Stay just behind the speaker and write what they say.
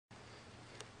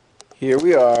Here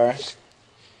we are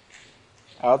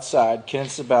outside.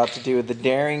 Kenneth's about to do the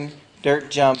daring dirt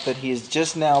jump that he has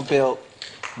just now built,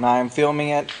 and I am filming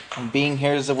it and being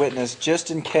here as a witness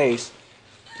just in case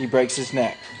he breaks his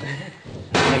neck.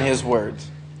 In his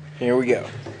words. Here we go.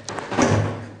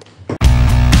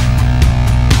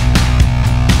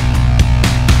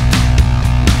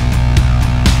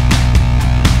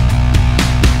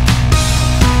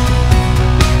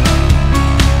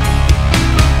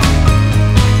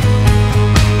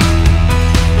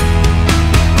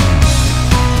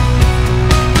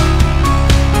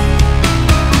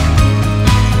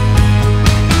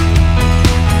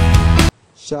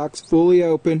 Shock's fully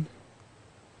open.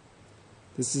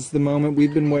 This is the moment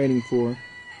we've been waiting for.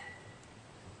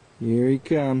 Here he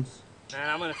comes. Man,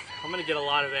 I'm gonna get a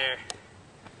lot of air.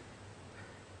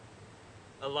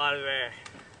 A lot of air.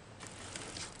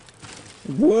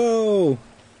 Whoa!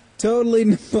 Totally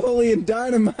Napoleon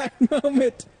Dynamite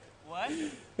moment. What?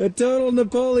 A total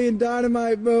Napoleon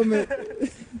Dynamite moment.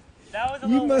 That was a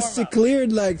You must have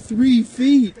cleared like 3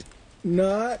 feet.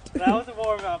 Not. That was a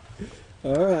warm up.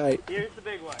 All right. Here's the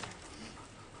big one.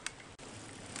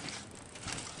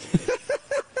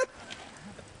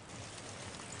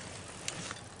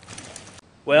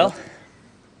 Well,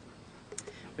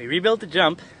 we rebuilt the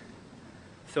jump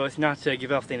so as not to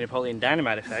give off the Napoleon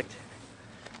Dynamite effect.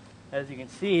 As you can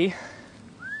see,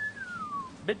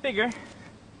 a bit bigger,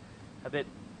 a bit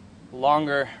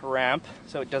longer ramp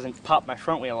so it doesn't pop my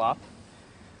front wheel up,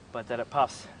 but that it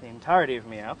pops the entirety of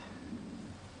me up.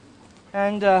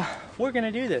 And we're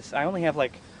gonna do this. I only have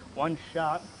like one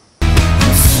shot.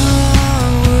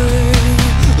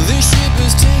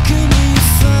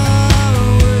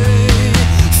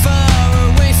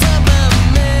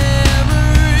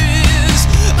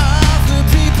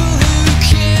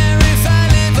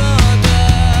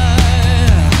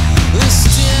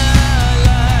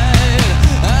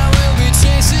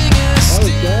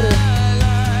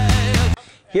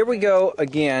 Here we go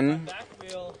again.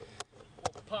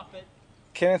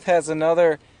 Kenneth has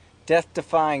another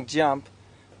death-defying jump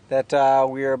that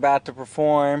we are about to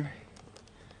perform.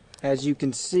 As you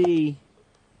can see,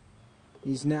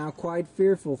 he's now quite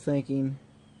fearful, thinking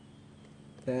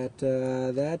that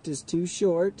that is too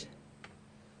short.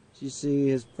 You see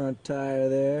his front tire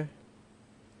there,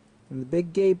 and the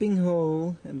big gaping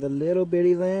hole, and the little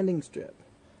bitty landing strip.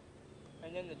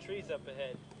 And then the trees up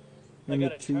ahead. And the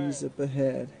trees up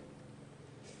ahead.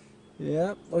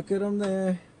 Yep, look at them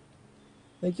there.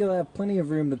 I think you'll have plenty of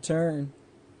room to turn.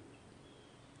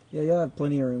 Yeah, you'll have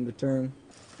plenty of room to turn.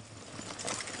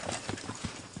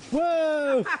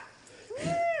 Whoa!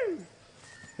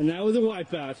 And that was a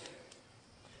wipeout.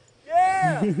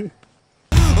 Yeah!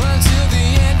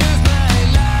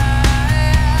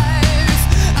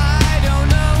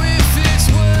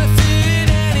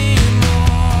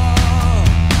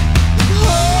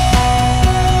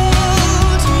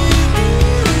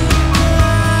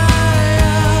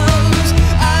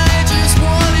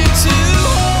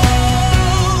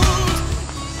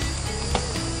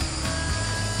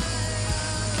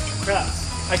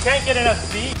 I can't get enough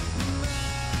speed.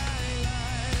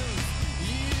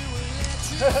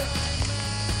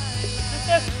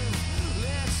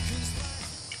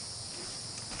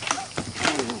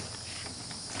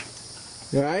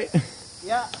 You alright?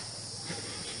 Yeah.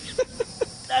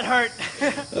 That hurt.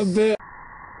 A bit.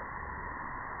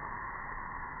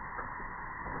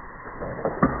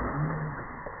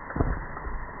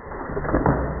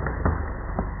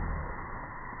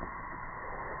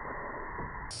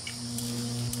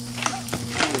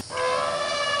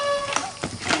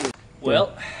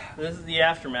 Well, this is the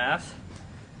aftermath.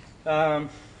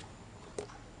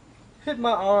 Hit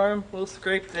my arm, a little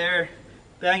scrape there,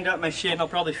 banged up my shin. I'll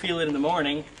probably feel it in the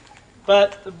morning.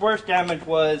 But the worst damage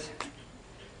was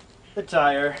the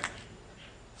tire.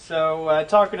 So I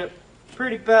torqued it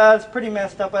pretty bad, it's pretty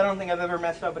messed up. I don't think I've ever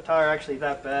messed up a tire actually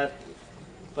that bad.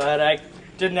 But I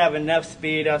didn't have enough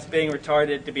speed. I was being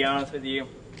retarded, to be honest with you.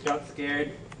 Got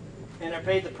scared. And I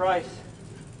paid the price.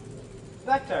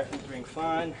 Back tire seems to be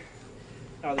fine.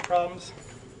 No other problems.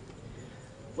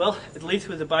 Well, at least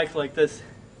with a bike like this,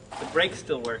 the brakes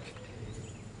still work,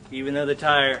 even though the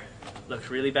tire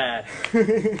looks really bad.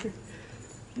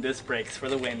 Disc brakes for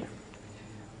the win.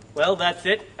 Well, that's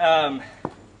it.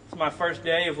 It's my first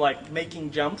day of like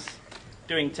making jumps,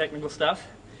 doing technical stuff.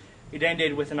 It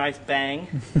ended with a nice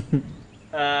bang,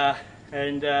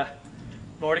 and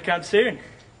more to come soon.